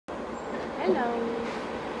Hello.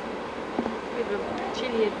 Bit of a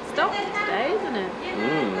chilly start today, isn't it? A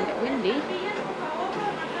bit windy.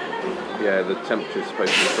 Yeah, the temperature's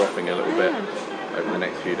supposed to be dropping a little bit over the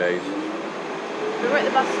next few days. We're at the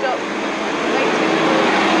bus stop waiting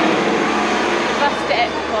for the bus to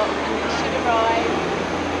Epcot, and it should arrive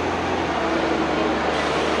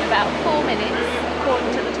in about 4 minutes according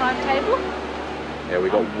to the timetable. Yeah, we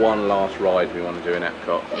got one last ride we want to do in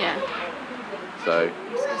Epcot. Yeah. So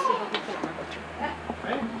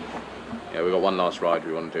yeah, we've got one last ride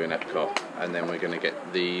we want to do in Epcot, and then we're going to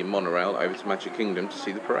get the monorail over to Magic Kingdom to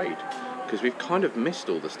see the parade, because we've kind of missed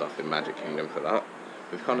all the stuff in Magic Kingdom for that.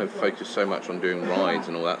 We've kind of focused so much on doing rides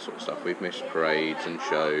and all that sort of stuff. We've missed parades and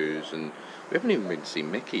shows, and we haven't even been to see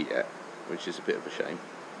Mickey yet, which is a bit of a shame.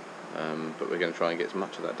 But we're going to try and get as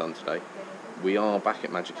much of that done today. We are back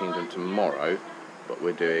at Magic Kingdom tomorrow, but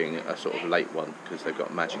we're doing a sort of late one because they've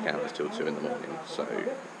got magic hours till 2 in the morning. So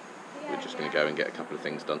we're just going to go and get a couple of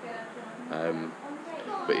things done.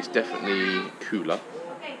 But it's definitely cooler,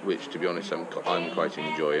 which, to be honest, I'm quite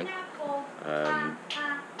enjoying. But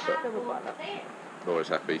Laura's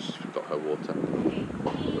happy, she's got her water.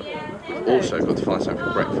 We've also got to find something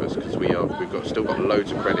for breakfast because we've still got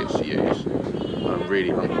loads of credits to use. I'm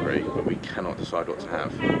really hungry, but we cannot decide what to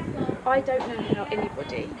have. I don't know how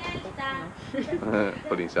anybody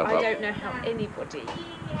Putting yourself up. I don't know how anybody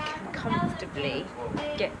can comfortably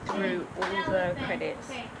get through all the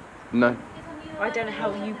credits. No. I don't know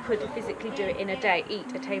how you could physically do it in a day.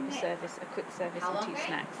 Eat a table service, a quick service and 2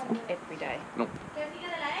 snacks every day. No.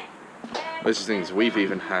 This is things we've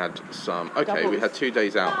even had some. Okay, we had 2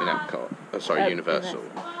 days out in Epcot. Universal.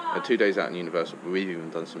 2 days out in Universal. We've even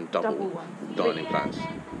done some double dining plans.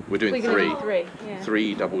 We're doing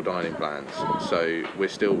three double dining plans. So we're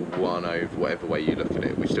still one over whatever way you look at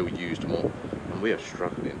it. We still used more, and we are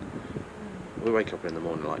struggling. We wake up in the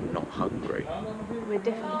morning like not hungry. We're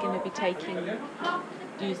definitely going to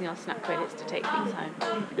be using our snack credits to take things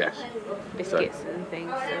home. Yes. Biscuits and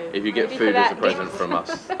things. So if you get food as a present from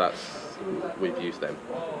us, we've used them.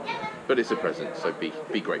 But it's a present, so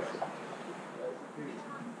be grateful.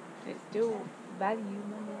 It's still value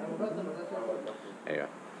money. Anyway,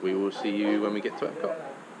 we will see you when we get to Epcot.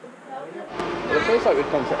 Well, it feels like we've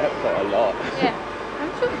come to Epcot a lot. Yeah,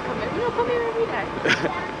 I'm sure we've come here. We don't come here every day.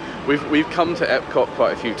 We've come to Epcot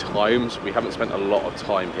quite a few times. We haven't spent a lot of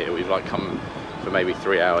time here. We've come for maybe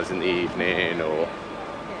 3 hours in the evening or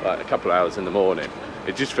a couple of hours in the morning.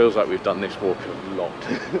 It just feels like we've done this walk a lot.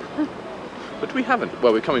 But we haven't.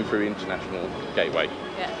 Well, we're coming through International Gateway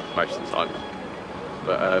most of the time.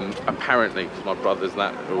 But apparently, because my brothers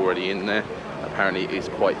are already in there, apparently it is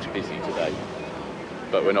quite busy today.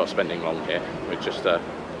 But we're not spending long here. We're just a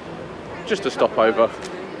stopover.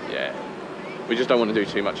 Yeah. We just don't want to do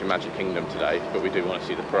too much in Magic Kingdom today, but we do want to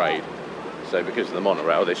see the parade. So because of the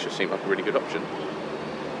monorail, this just seemed like a really good option.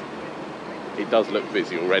 It does look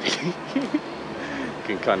busy already. You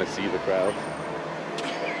can kind of see the crowd.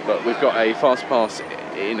 But we've got a fast pass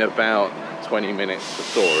in about 20 minutes for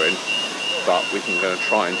Soaring, but we can go and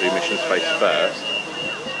try and do Mission Space first.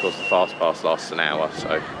 Of course, the fast pass lasts an hour,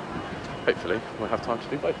 so hopefully we'll have time to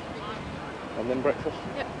do both. And then breakfast.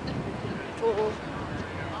 Yep.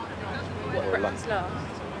 What breakfast last?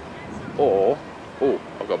 Or,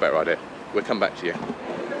 I've got a better idea. We'll come back to you.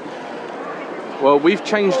 Well, we've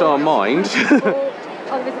changed our mind. There's a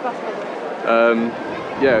bus.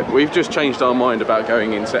 Yeah, we've just changed our mind about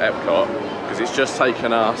going into Epcot because it's just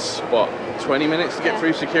taken us, what, 20 minutes to get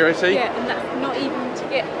through security? Yeah, and that's not even to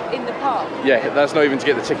get in the park. Yeah, that's not even to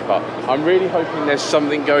get the ticket part. I'm really hoping there's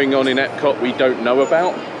something going on in Epcot we don't know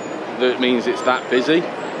about that means it's that busy.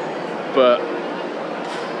 But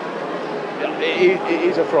it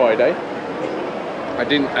is a Friday.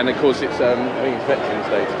 And of course it's, I think it's Veterans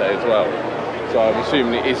Day today as well. So I'm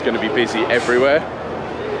assuming it is going to be busy everywhere.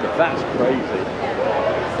 But that's crazy.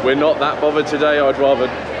 We're not that bothered today. I'd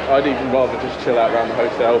even rather just chill out around the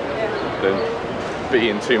hotel than be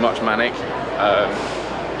in too much manic.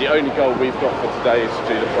 The only goal we've got for today is to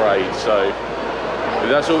do the parade. So if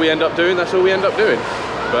that's all we end up doing, that's all we end up doing.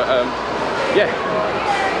 But yeah,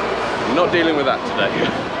 not dealing with that today.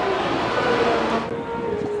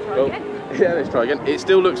 Well, yeah, let's try again. It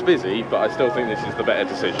still looks busy, but I still think this is the better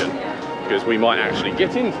decision because we might actually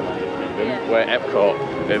get into Magic Kingdom, where Epcot,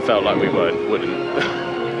 it felt like we wouldn't.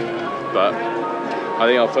 But I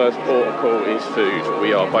think our first port of call is food.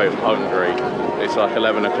 We are both hungry. It's like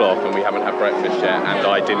 11 o'clock and we haven't had breakfast yet, and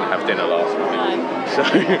I didn't have dinner last night. So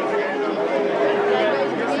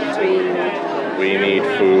we need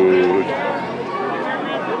food.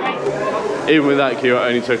 Even with that queue, it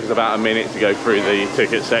only took us about a minute to go through the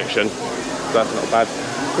ticket section. So that's not bad.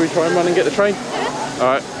 Should we try and run and get the train? Yeah.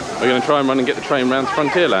 Alright, we're going to try and run and get the train round to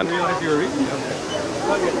Frontierland.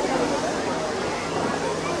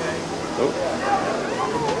 Oh.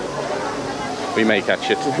 We may catch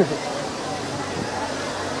it.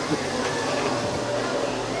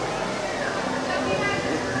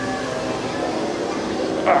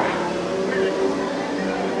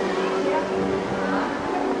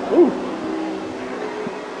 Ooh.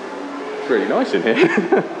 It's really nice in here.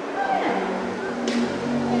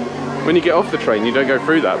 When you get off the train, you don't go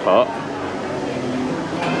through that part.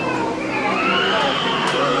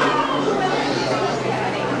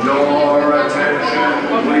 Your attention,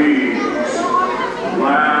 please.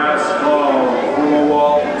 Last call for the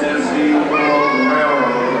Walt Disney World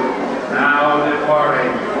Railroad. Now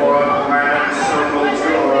departing for a grand circle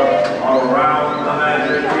tour around the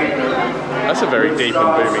Magic Kingdom. That's a very deep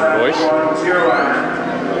and booming voice.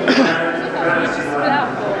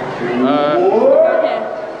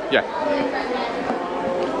 Yeah.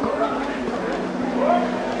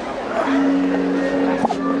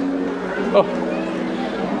 Oh.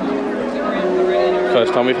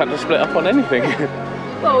 First time we've had to split up on anything.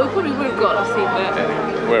 Well, we probably would have got lost in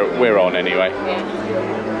there. We're on anyway. Yeah.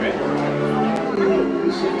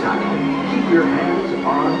 Sit tight. Keep your hands,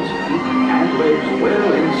 arms, feet, and legs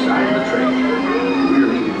well inside the train. We're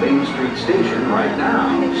leaving Main Street Station right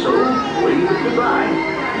now, so wave it goodbye.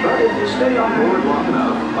 But if you stay on board long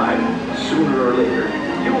enough, sooner or later,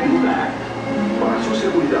 you'll be back. Para su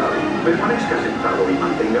seguridad, permanezca sentado y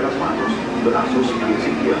mantenga las manos, brazos, pies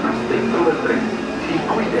y piernas dentro del tren y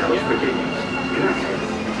cuide a los pequeños. Gracias.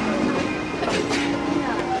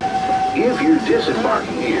 If you're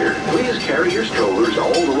disembarking here, please carry your strollers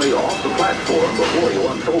all the way off the platform before you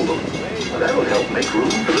unfold them. That'll help make room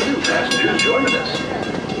for the new passengers joining us.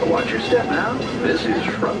 Watch your step now. This is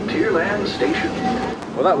Frontierland Station.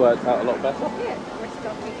 Well, that worked out a lot better.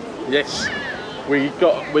 Yes.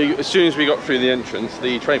 As soon as we got through the entrance,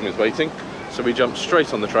 the train was waiting, so we jumped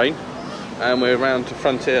straight on the train, and we're around to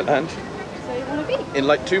Frontierland in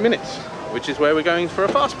like 2 minutes, which is where we're going for a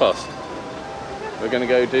fast pass. We're going to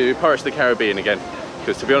go do Pirates of the Caribbean again,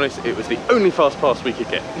 because to be honest, it was the only fast pass we could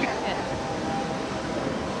get.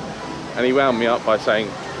 And he wound me up by saying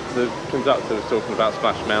the conductor was talking about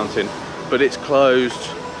Splash Mountain, but it's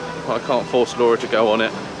closed. I can't force Laura to go on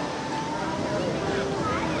it.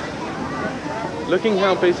 Looking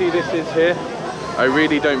how busy this is here, I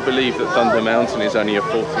really don't believe that Thunder Mountain is only a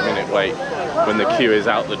 40-minute wait when the queue is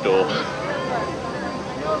out the door.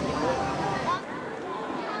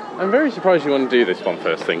 I'm very surprised you want to do this one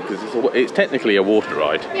first thing, because it's technically a water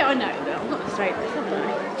ride. Yeah, I know, but I'm not straight this, am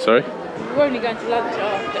I? Sorry? We're only going to lunch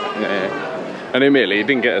after. Yeah. And admittedly, it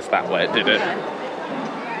didn't get us that wet, did it?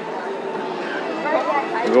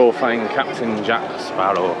 We've all found Captain Jack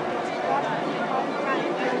Sparrow.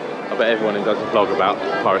 I bet everyone who does a vlog about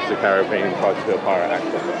Pirates of the Caribbean tries to do a pirate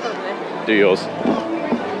accent. Probably. Do yours.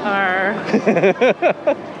 Arr.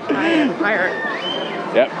 I am a pirate.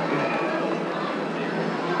 Yep.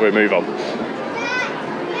 We'll move on.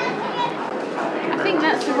 I think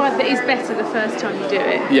that's the ride that is better the first time you do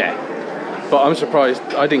it. Yeah. But I'm surprised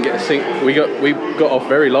I didn't get a sink. We got off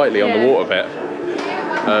very lightly on the water bit.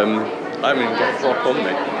 I haven't even got a drop on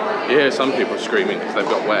me. You hear some people screaming because they've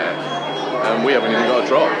got wet. We haven't even got a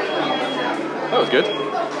drop. That was good.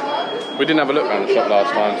 We didn't have a look around the shop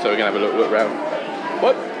last time, so we're going to have a look round.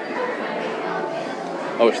 What?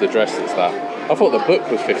 Oh, it's the dress that's that. I thought the book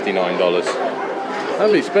was $59.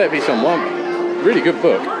 That'd better be some really good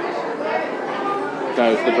book.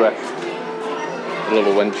 No, it's the dress. The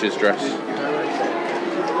little wench's dress.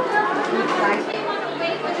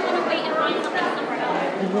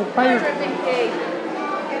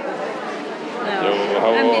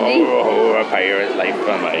 Oh, a pirate's life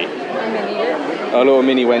for me. A little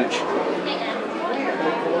mini wench.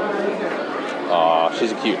 Ah,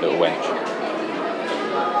 she's a cute little wench.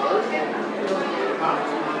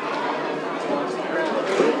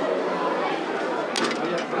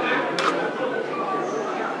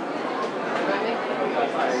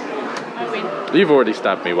 You've already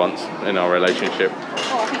stabbed me once in our relationship. Oh,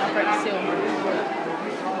 I think I've broken seal.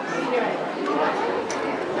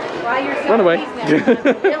 Run away.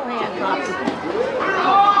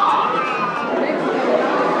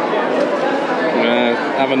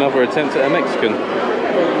 Have another attempt at a Mexican.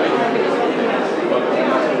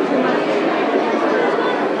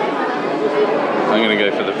 I'm going to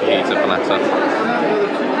go for the fajita platter.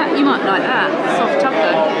 You might like that. Soft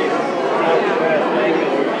taco.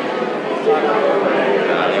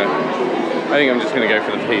 I think I'm just going to go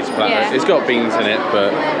for the fajita platter. Yeah. It's got beans in it,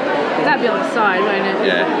 but... That'd be on the side, won't it?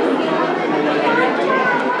 Yeah.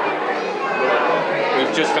 We've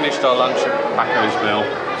just finished our lunch at Paco's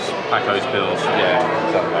Bills, yeah,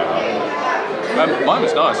 something like that. Mine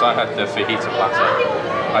was nice. I had the fajita platter.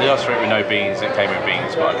 I asked for it with no beans. It came with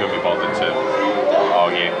beans, but I couldn't be bothered to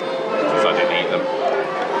argue because I didn't eat them.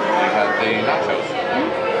 We had the nachos.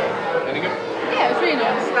 Any good? Yeah, it was really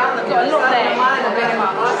nice. Got a lot there, not very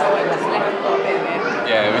much, so I just left a bit of it.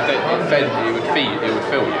 Yeah, it would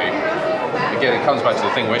fill you. Again, it comes back to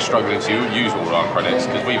the thing, we're struggling to use all our credits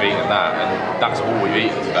because we've eaten that and that's all we've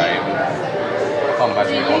eaten today. And I can't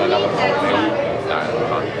imagine we want another full meal. No, we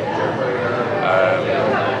can't.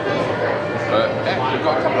 But yeah, we've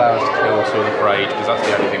got a couple hours to kill till the parade because that's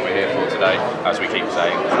the only thing we're here for today, as we keep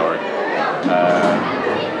saying, sorry.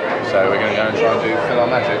 So we're going to go and try and do Fill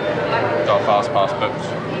Our Magic. We've got a fast pass booked.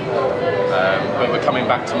 But we're coming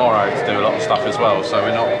back tomorrow to do a lot of stuff as well, so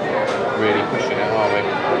we're not really pushing it, are we?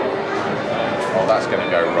 Oh, that's going to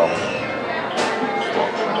go wrong.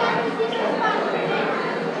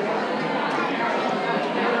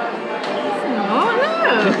 Oh no!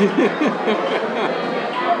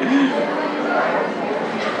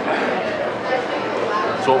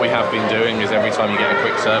 So what we have been doing is every time you get a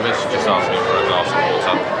quick service, just asking for a glass of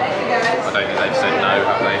water. I don't think they've said no,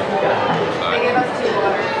 have they? So.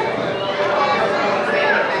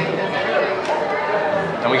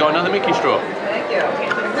 And we got another Mickey straw. Thank you.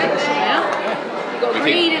 You've got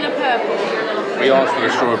green and a purple. We asked for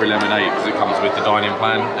the strawberry lemonade because it comes with the dining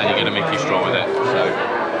plan and you get a Mickey straw with it. So.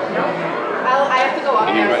 I have to go up.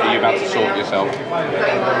 Are you about to sort yourself?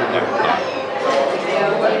 Yeah.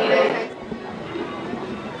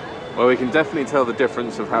 Well, we can definitely tell the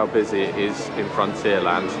difference of how busy it is in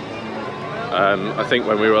Frontierland. I think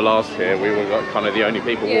when we were last here, we were like kind of the only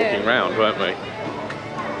people walking around, weren't we?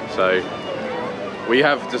 So we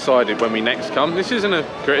have decided when we next come, this isn't a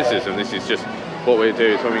criticism, this is just what we'll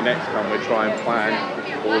do is when we next come, we'll try and plan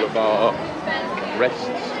all of our rest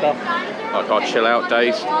stuff, like our chill out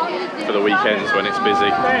days for the weekends when it's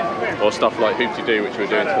busy, or stuff like Hooty Doo, which we're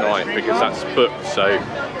doing tonight, because that's booked, so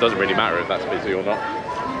it doesn't really matter if that's busy or not.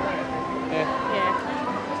 Yeah,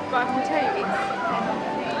 but I can tell you,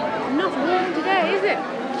 it's not warm today, is it?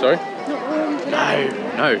 Sorry? Not warm today.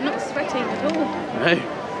 No. I'm not sweating at all. No.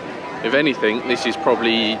 If anything, this is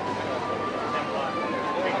probably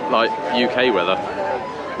like UK weather.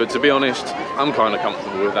 But to be honest, I'm kind of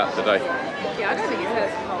comfortable with that today. Yeah, I don't think it's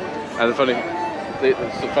as cold. And the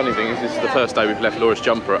funny thing is, this is the first day we've left Laura's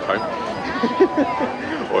jumper at home.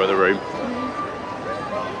 Or in the room.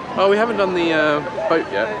 Oh, we haven't done the boat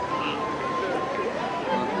yet.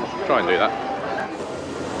 Try and do that.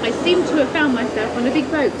 I seem to have found myself on a big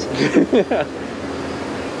boat.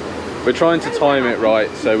 We're trying to time it right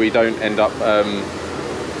so we don't end up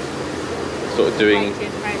sort of doing,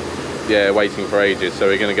 waiting for ages. So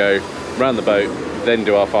we're going to go round the boat, then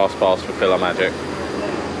do our fast pass for Fill Our Magic.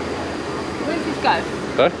 Where does this go?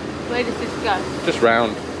 Sorry? Where does this go? Just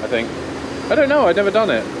round, I think. I don't know, I've never done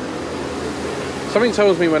it. Something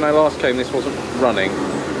tells me when I last came this wasn't running.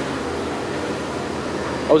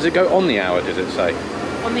 Oh, does it go on the hour, did it say?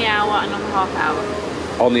 On the hour and on the half hour.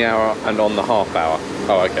 On the hour and on the half hour.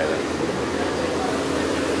 Oh, okay then.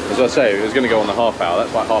 As I say, it was going to go on the half hour.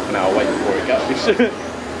 That's like half an hour wait before it goes.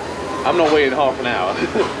 I'm not waiting half an hour.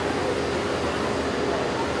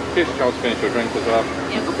 Here's a chance to finish your drink as well.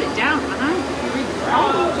 Yeah, go put it down, I know. You're really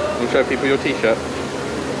cold. And show people your t-shirt.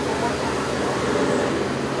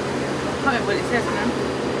 I can't remember what it says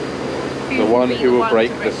now. The one who will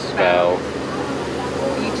break the spell.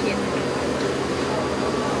 Beauty and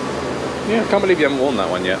Yeah, I can't believe you haven't worn that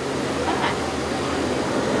one yet.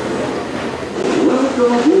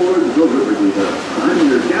 Welcome aboard the Liberty Bus. I'm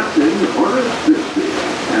your captain, Horace Bixby,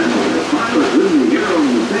 and the pilot with me here on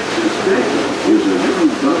the Texas deck is a young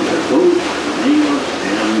cub that goes by the name of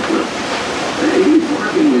Sam Cliff. He's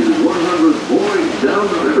marking his 100th voyage down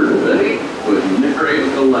the river today with nary a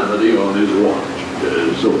calamity on his watch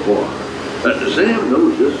so far. Sam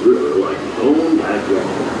knows this river like his own backyard.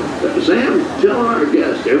 Sam, tell our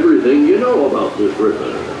guests everything you know about this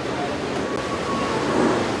river.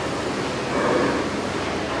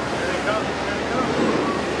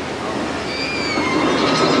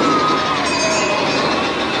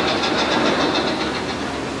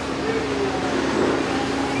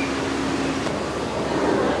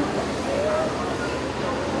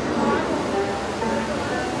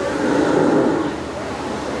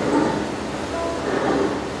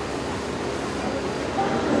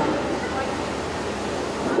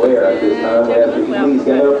 At this time, we ask that you please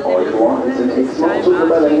get up all your belongings and take small took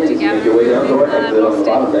by the hands to make your way down to our exit on the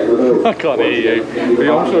bottom deck of the boat. I can't hear you.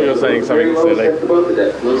 I'm sure you're saying something silly. Above the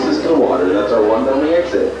deck, closest to the water. That's our one and only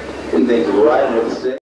exit. We thank you for riding with us today.